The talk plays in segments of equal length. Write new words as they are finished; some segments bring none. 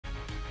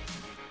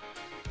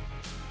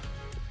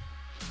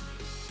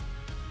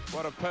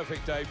What a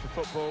perfect day for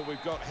football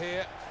we've got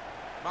here.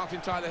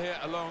 Martin Tyler here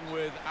along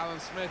with Alan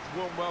Smith.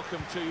 Warm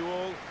welcome to you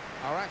all.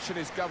 Our action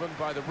is governed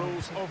by the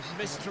rules of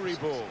mystery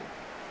ball.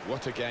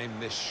 What a game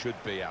this should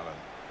be, Alan.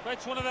 Well,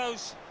 it's one of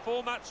those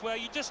formats where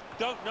you just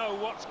don't know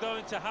what's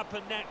going to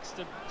happen next,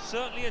 and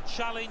certainly a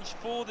challenge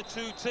for the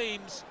two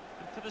teams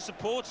and for the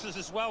supporters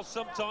as well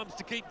sometimes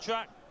to keep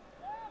track.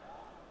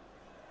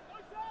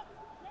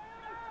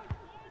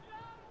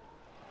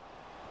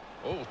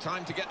 Oh,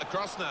 time to get the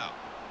cross now.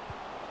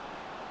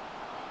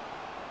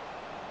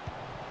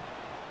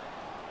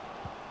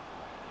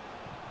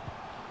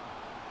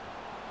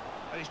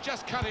 And he's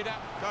just cut it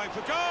up, going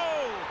for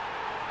goal!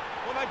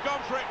 Well, they've gone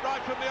for it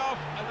right from the off,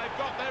 and they've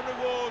got their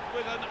reward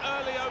with an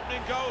early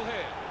opening goal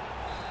here.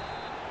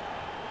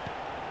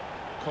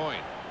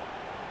 Coyne.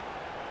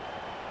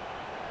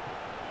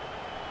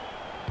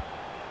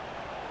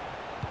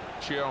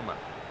 Chioma.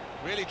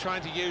 Really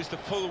trying to use the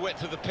full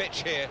width of the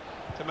pitch here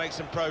to make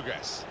some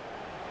progress.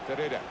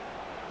 Derrida.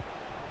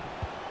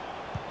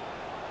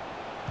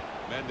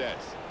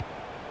 Mendes.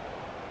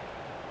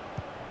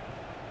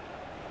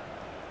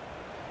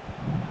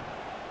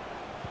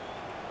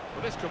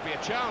 Well, this could be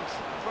a chance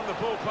from the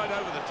ball played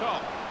over the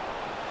top.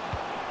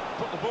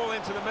 Put the ball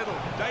into the middle.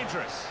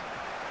 Dangerous.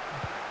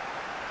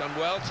 Done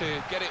well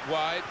to get it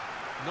wide.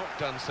 Not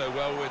done so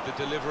well with the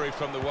delivery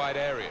from the wide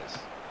areas.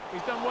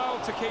 He's done well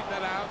to keep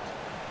that out.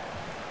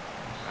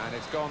 And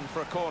it's gone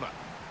for a corner.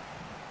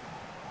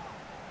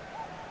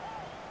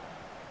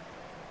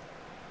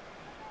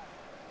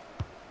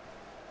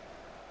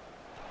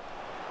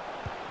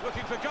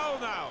 Looking for goal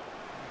now.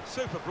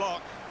 Super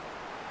block.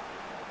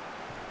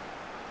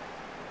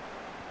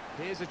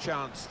 Here's a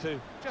chance to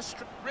just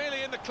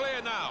really in the clear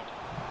now.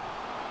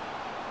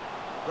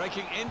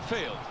 Breaking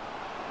infield.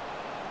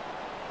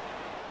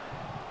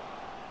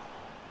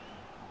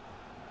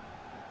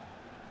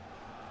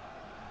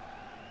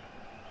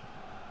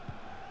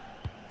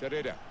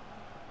 Derrida.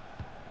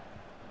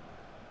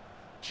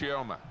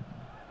 Chioma.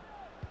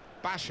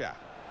 Basha.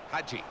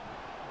 Hadji.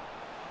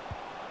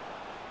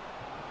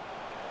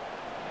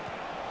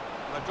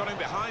 They've got him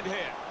behind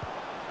here.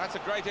 That's a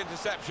great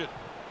interception.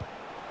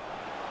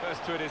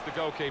 First to it is the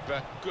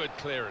goalkeeper. Good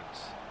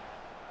clearance.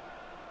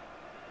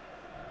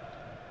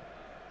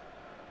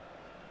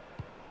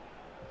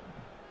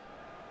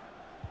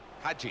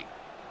 Hadji.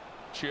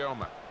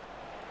 Chioma.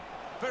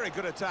 Very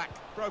good attack.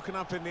 Broken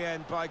up in the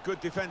end by good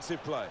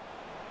defensive play.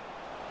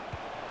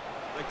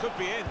 They could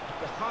be in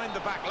behind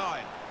the back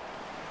line.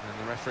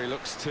 And the referee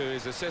looks to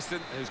his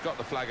assistant, who's got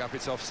the flag up.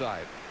 It's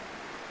offside.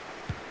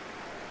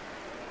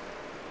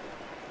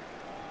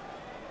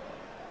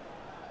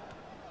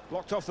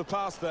 Blocked off the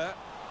pass there.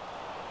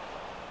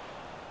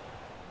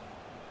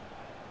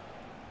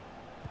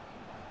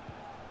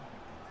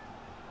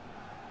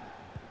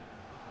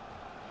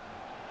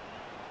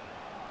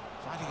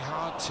 Fighting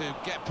hard to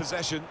get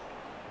possession.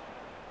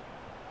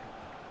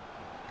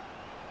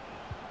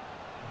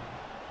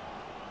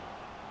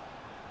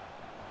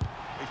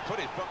 He's put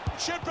it, but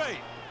should be.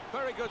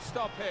 Very good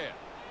stop here.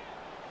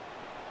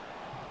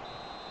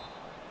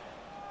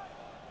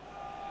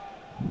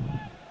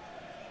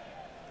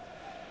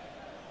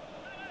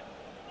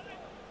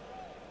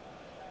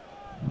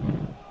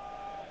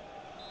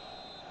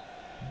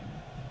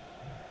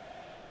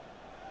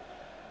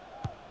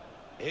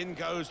 In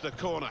goes the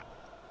corner.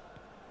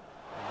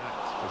 And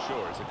that, for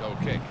sure, is a goal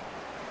kick.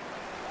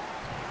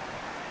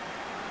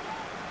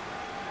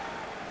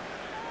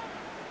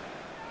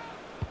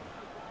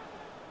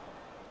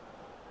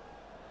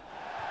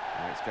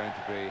 And it's going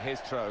to be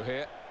his throw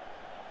here.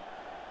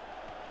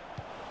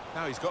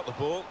 Now he's got the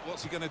ball.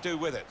 What's he going to do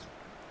with it?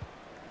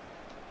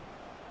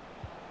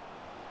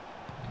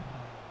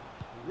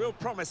 Real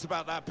promise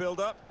about that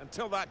build-up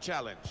until that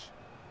challenge.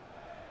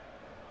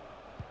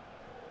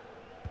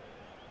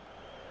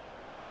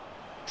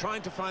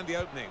 Trying to find the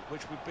opening,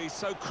 which would be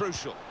so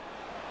crucial.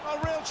 A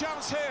real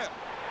chance here.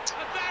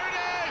 And there it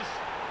is!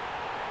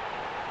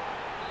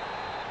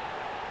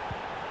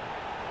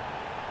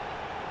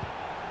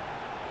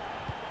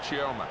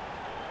 Chioma.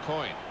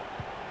 Coyne.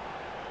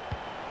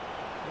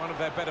 One of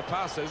their better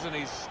passers, and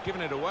he's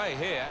given it away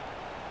here.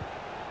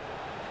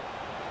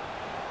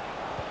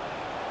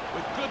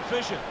 With good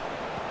vision.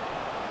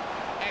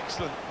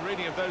 Excellent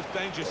reading of those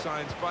danger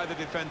signs by the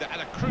defender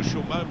at a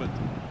crucial moment.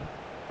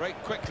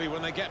 Break quickly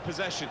when they get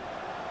possession.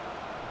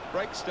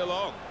 Break still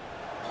on.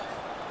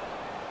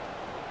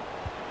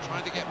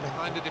 Trying to get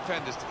behind the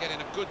defenders to get in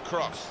a good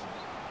cross.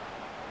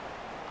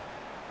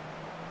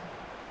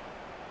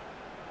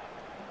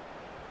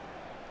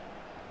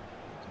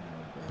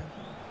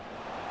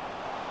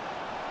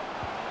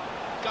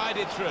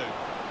 Guided through.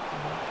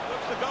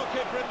 Looks the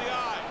goalkeeper in the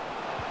eye.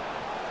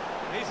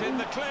 He's in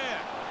the clear.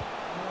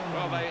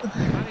 Well, they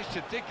managed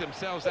to dig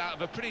themselves out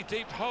of a pretty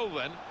deep hole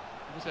then.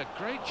 It was a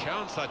great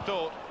chance, I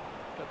thought,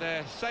 but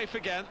they're safe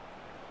again.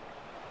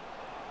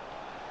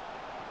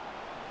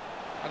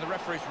 And the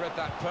referee's read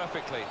that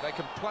perfectly. They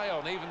can play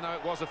on even though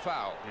it was a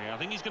foul. Yeah, I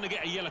think he's going to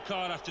get a yellow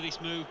card after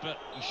this move, but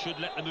he should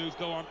let the move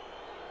go on.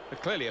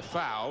 Clearly a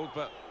foul,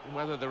 but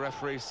whether the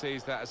referee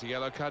sees that as a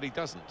yellow card, he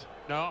doesn't.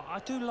 No, I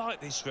do like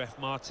this ref,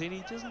 Martin.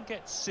 He doesn't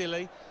get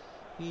silly.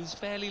 He's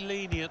fairly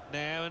lenient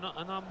now,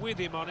 and I'm with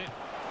him on it.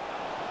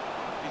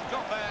 He's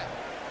got there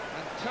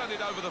and turned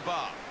it over the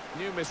bar.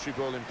 New mystery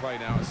ball in play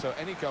now, so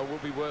any goal will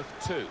be worth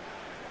 2.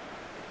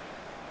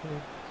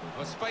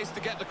 Well, space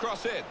to get the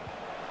cross in.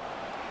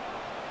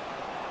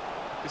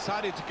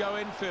 Decided to go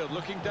infield,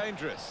 looking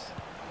dangerous.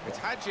 It's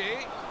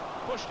Hadji,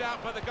 pushed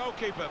out by the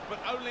goalkeeper, but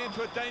only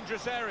into a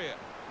dangerous area.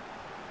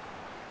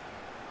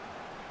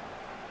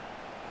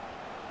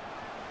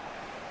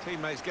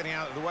 Teammates getting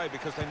out of the way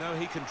because they know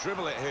he can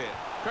dribble it here.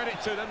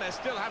 Credit to them, they're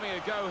still having a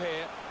go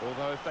here.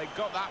 Although if they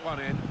got that one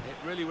in, it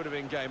really would have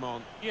been game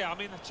on. Yeah, I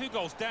mean, they're 2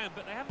 goals down,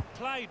 but they haven't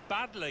played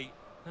badly.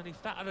 And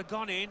if that had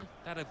gone in,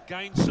 that'd have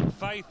gained some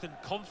faith and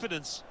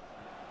confidence.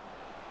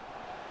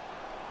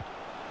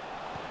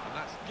 And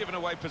that's given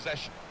away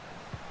possession.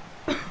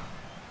 And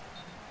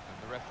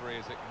the referee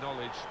has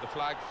acknowledged the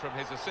flag from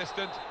his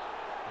assistant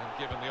and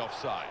given the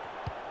offside.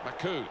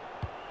 Maku.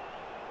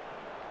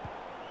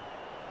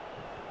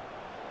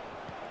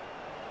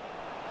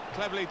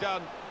 Cleverly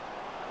done.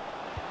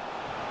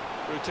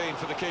 Routine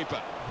for the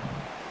keeper.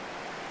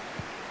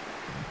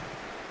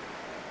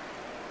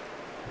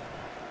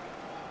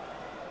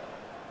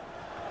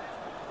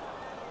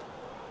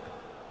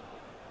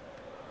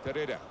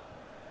 Derrida.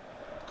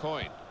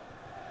 Coin.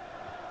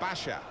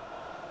 Basha.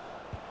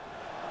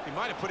 He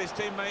might have put his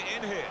teammate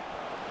in here.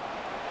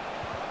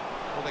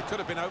 Well, they could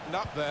have been opened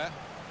up there,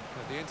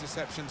 but the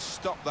interception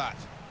stopped that.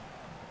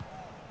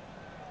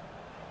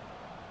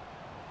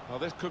 Well,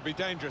 this could be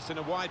dangerous in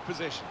a wide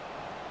position.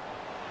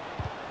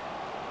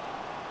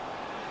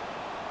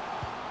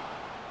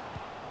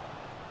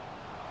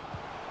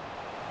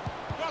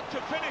 Got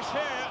to finish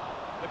here.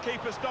 The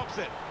keeper stops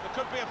it. There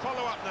could be a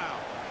follow-up now.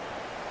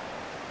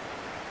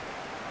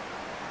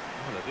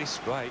 Well, at this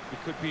rate, we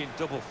could be in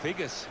double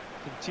figures.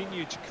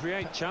 Continue to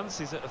create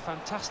chances at a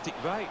fantastic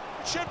rate.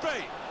 Should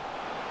be.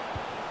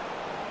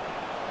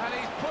 And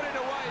he's put it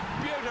away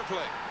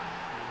beautifully.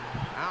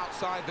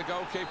 Outside the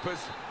goalkeeper's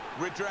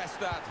redress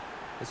that.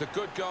 It's a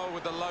good goal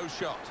with a low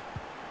shot.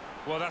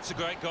 Well, that's a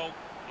great goal.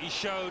 He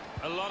showed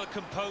a lot of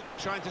composure.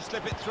 Trying to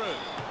slip it through.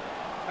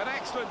 An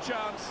excellent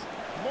chance.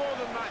 More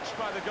than matched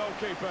by the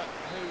goalkeeper,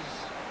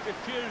 who's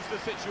diffused the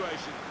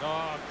situation.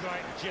 Oh,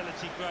 great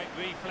agility, great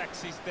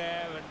reflexes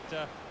there,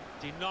 and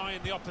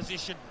denying the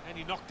opposition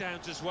any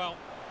knockdowns as well.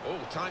 Oh,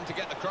 time to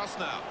get the cross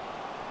now.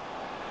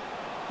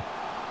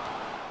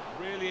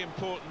 Really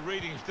important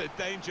reading of the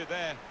danger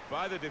there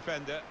by the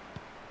defender.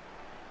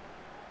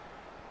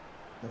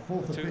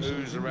 Two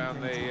oohs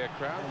around the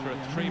crowd for a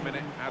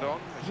 3-minute add-on,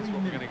 which is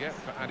what we're going to get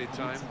for added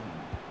time.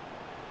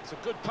 It's a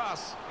good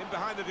pass in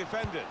behind the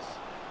defenders.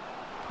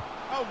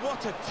 Oh,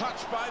 what a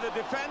touch by the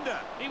defender.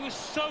 He was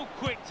so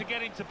quick to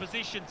get into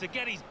position, to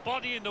get his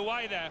body in the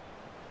way there.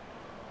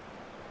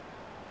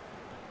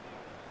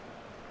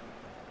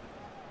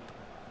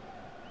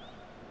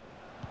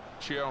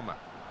 Chioma.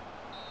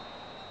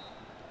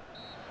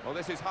 Well,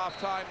 this is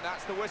half-time,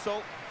 that's the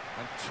whistle.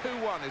 And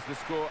 2-1 is the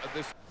score at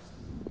this...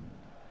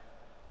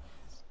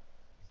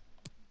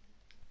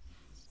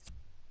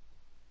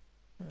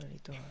 Really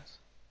does.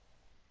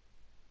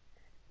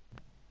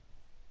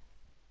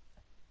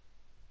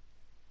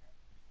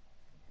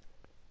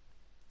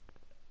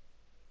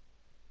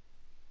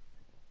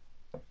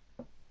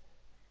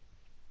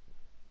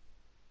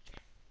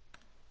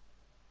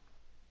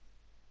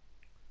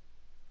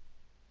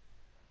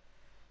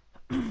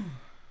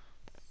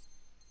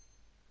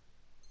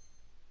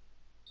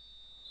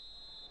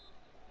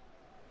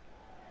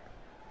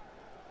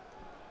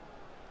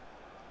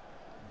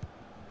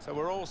 So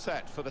we're all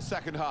set for the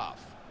second half.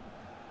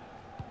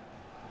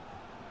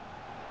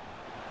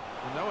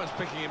 Well, no one's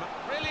picking him up.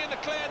 Really in the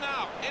clear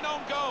now, in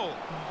on goal.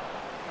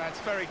 That's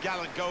very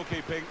gallant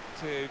goalkeeping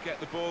to get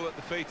the ball at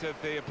the feet of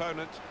the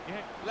opponent.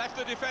 Yeah. Left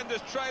the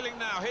defenders trailing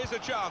now, here's a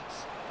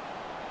chance.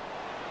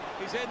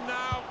 He's in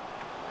now.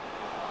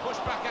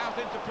 Pushed back out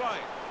into play.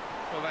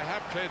 Well, they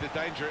have cleared the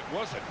danger. It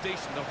was a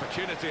decent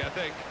opportunity, I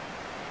think.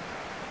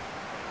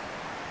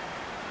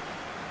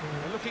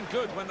 They're looking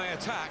good when they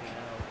attack.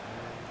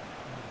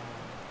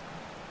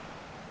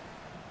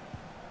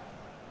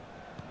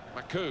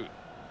 Maku.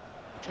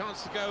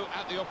 Chance to go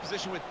at the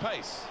opposition with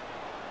pace.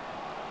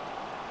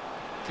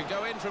 Can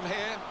go in from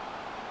here.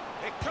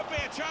 It could be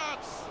a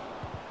chance.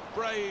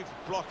 Brave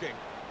blocking.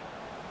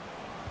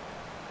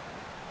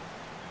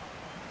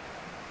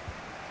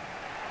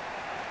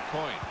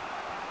 Coin.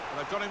 Well,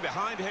 they've got him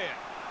behind here.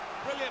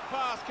 Brilliant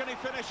pass. Can he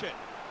finish it?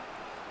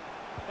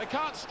 They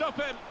can't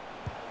stop him.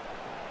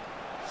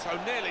 So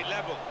nearly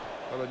level.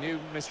 Well, a new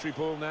mystery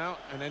ball now,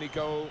 and any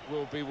goal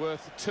will be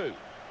worth 2.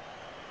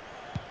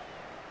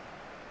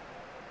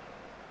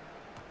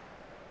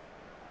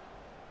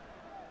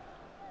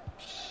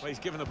 Well, he's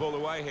given the ball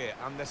away here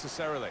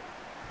unnecessarily.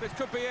 This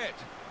could be it.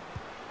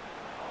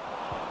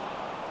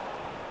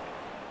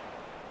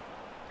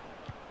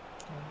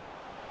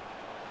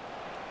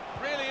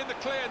 Really in the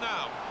clear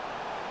now.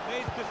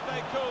 Needs to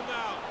stay cool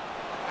now.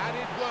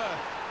 Added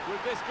worth.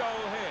 with this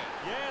goal here.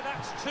 Yeah,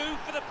 that's 2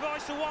 for the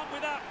price of 1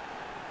 with that.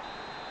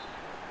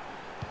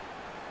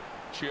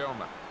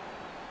 Chioma.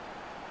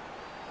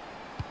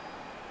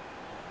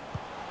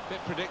 Bit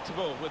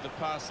predictable with the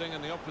passing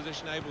and the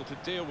opposition able to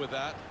deal with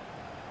that.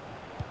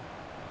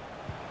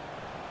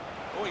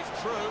 Oh, he's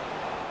through.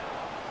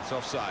 It's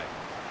offside.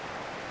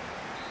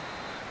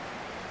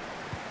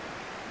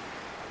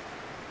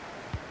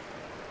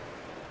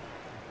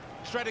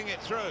 Threading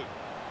it through.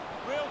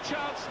 Real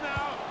chance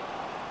now.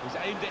 He's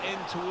aimed it in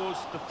towards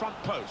the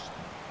front post.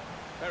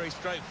 Very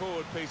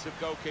straightforward piece of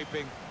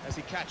goalkeeping as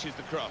he catches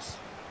the cross.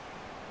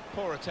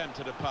 Poor attempt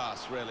at a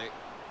pass, really.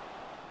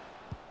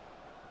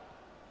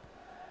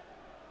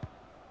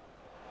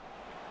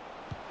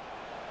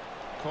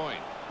 Coin,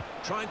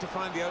 trying to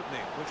find the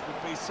opening, which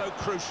would be so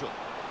crucial.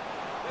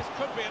 This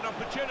could be an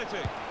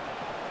opportunity.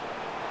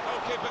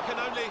 Goalkeeper can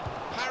only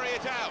parry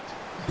it out.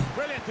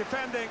 Brilliant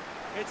defending.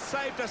 It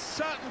saved a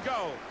certain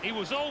goal. He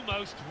was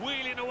almost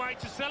wheeling away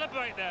to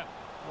celebrate there.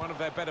 One of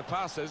their better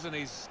passers, and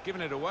he's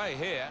given it away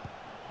here.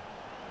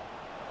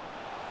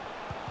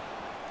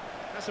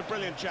 That's a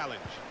brilliant challenge.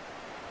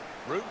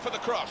 Room for the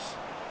cross.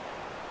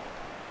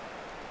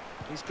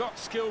 He's got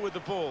skill with the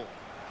ball.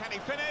 Can he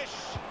finish?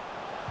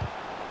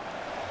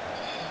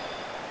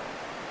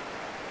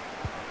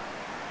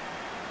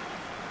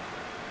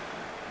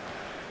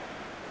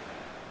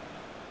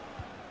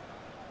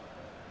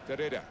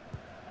 Derrida.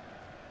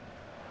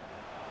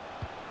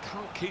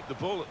 Can't keep the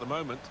ball at the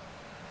moment.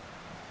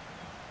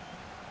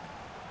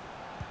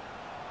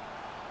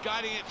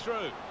 Guiding it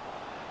through.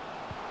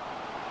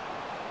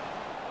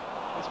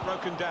 It's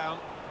broken down,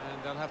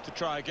 and they'll have to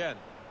try again.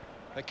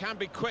 They can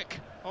be quick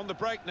on the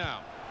break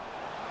now.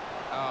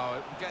 Oh,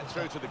 it will get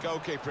through to the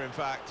goalkeeper, in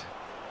fact.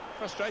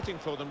 Frustrating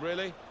for them,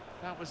 really.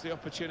 That was the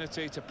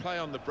opportunity to play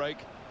on the break,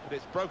 but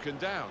it's broken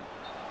down.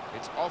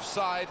 It's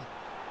offside,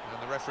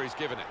 and the referee's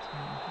given it.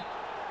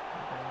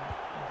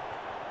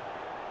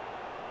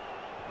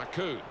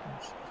 Maku.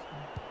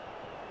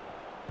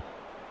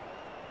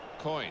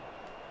 Coin.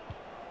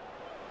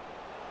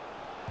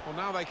 Well,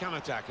 now they can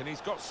attack, and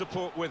he's got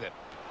support with it.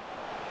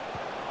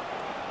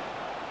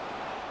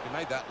 He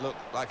made that look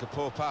like a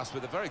poor pass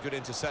with a very good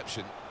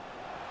interception.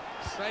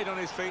 Stayed on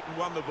his feet and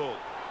won the ball.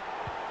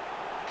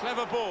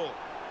 Clever ball.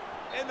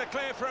 In the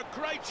clear for a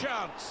great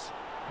chance.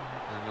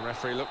 And the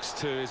referee looks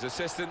to his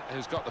assistant,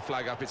 who's got the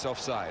flag up. It's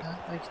offside.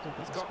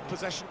 He's got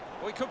possession.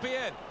 Oh, he could be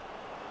in.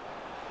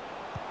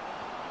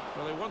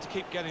 Well, they want to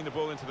keep getting the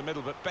ball into the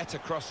middle, but better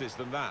crosses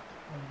than that.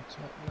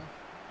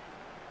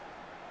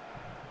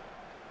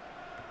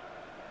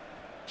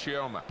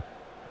 Chioma.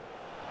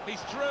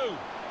 He's through.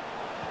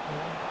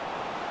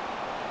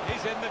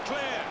 He's in the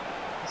clear.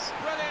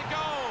 Brilliant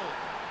goal.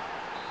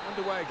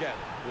 Underway again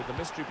with the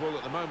mystery ball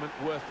at the moment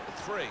worth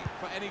 3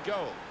 for any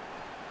goal.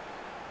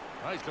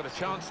 Well, he's got a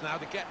chance now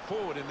to get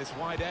forward in this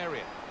wide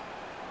area.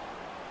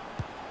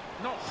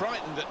 Not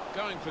frightened at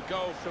going for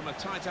goal from a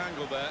tight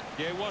angle there.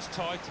 Yeah, it was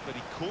tight, but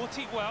he caught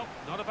it well.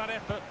 Not a bad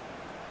effort.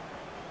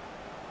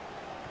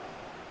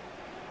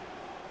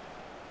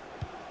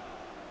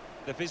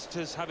 The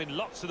visitors having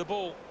lots of the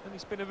ball, and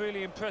it's been a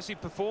really impressive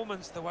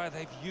performance, the way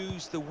they've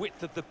used the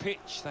width of the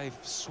pitch. They've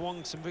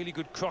swung some really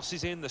good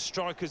crosses in. The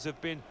strikers have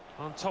been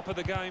on top of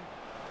the game.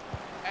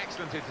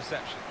 Excellent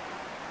interception.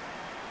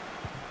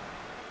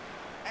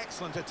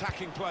 Excellent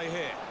attacking play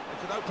here. It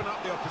could open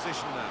up the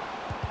opposition now.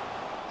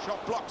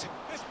 Shot blocked.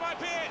 This might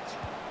be it.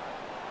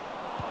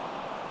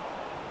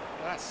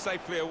 That's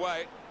safely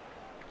away.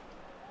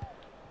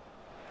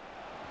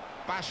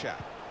 Basha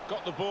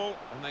got the ball,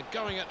 and they're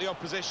going at the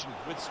opposition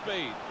with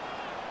speed.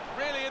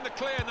 Really in the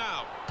clear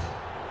now.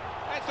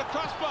 It's the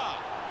crossbar.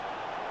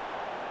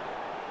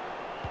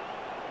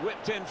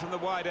 Whipped in from the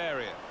wide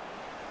area.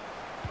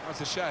 That's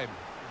a shame,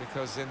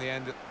 because in the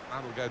end,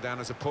 that'll go down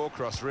as a poor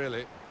cross,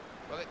 really.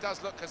 Well, it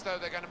does look as though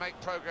they're going to make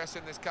progress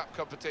in this cup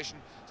competition.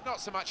 It's not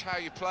so much how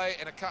you play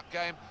in a cup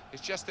game,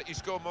 it's just that you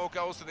score more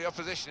goals than the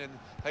opposition, and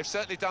they've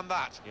certainly done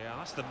that. Yeah,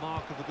 that's the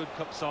mark of a good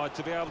cup side,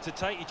 to be able to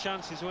take your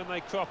chances when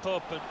they crop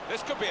up. And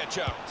this could be a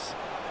chance.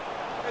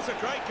 It's a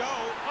great goal.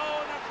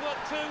 Oh, and that's what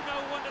two. No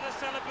wonder they're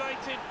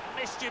celebrating.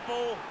 Missed your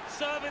ball.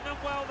 Serving them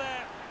well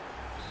there.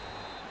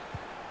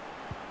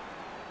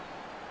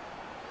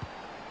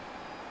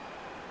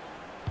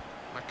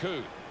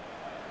 Maku.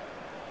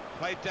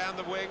 Played down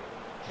the wing,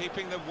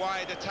 keeping the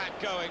wide attack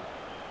going.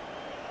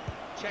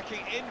 Checking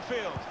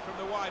infield from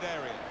the wide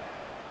area.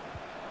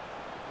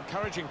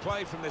 Encouraging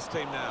play from this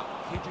team now,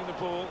 keeping the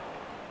ball.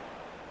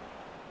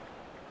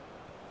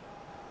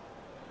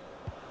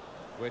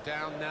 We're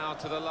down now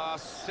to the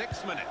last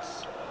 6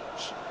 minutes.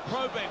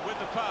 Probing with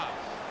the pass.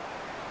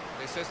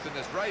 The assistant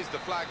has raised the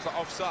flag for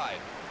offside.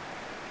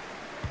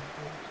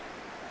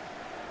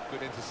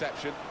 Good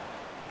interception.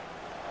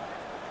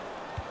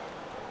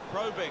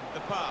 Probing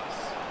the pass.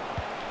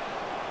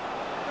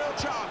 Real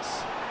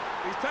chance.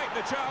 He's taken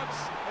the chance,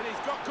 and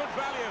he's got good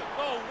value.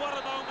 Oh, what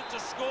a moment to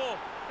score.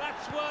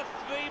 That's worth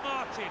 3,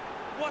 Martin.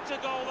 What a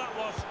goal that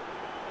was.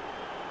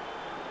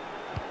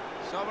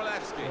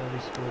 Sobolewski.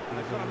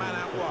 They've got a man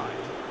out wide.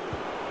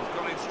 He's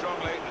gone in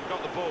strongly and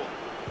got the ball.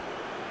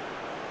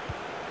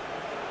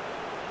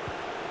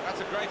 That's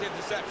a great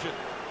interception.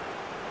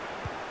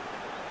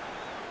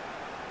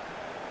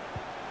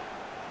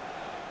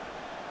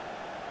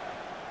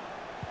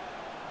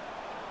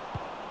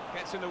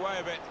 Gets in the way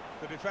of it,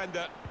 the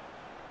defender.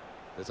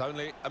 There's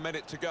only a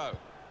minute to go.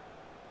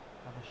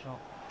 Have a shot.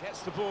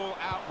 Gets the ball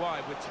out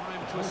wide with time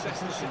to assess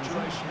the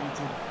situation.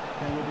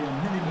 There will be a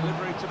minimum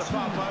Delivery to the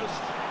far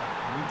post.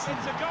 It's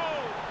It's a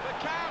goal! The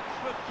count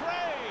for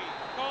 3!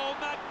 Oh,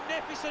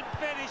 magnificent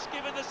finish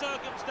given the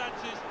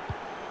circumstances.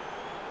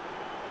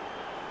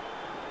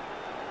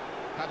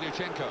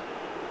 Pavlyuchenko.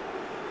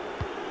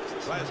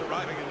 Players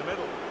arriving in the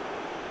middle.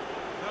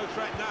 No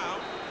threat now.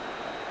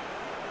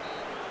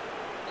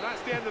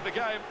 That's the end of the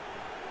game.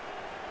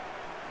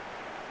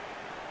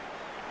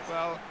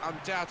 Well,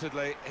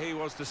 undoubtedly, he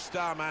was the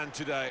star man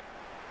today.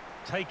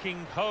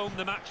 Taking home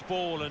the match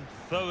ball and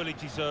thoroughly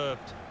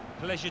deserved.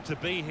 Pleasure to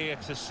be here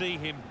to see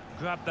him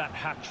grab that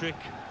hat-trick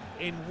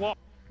in what...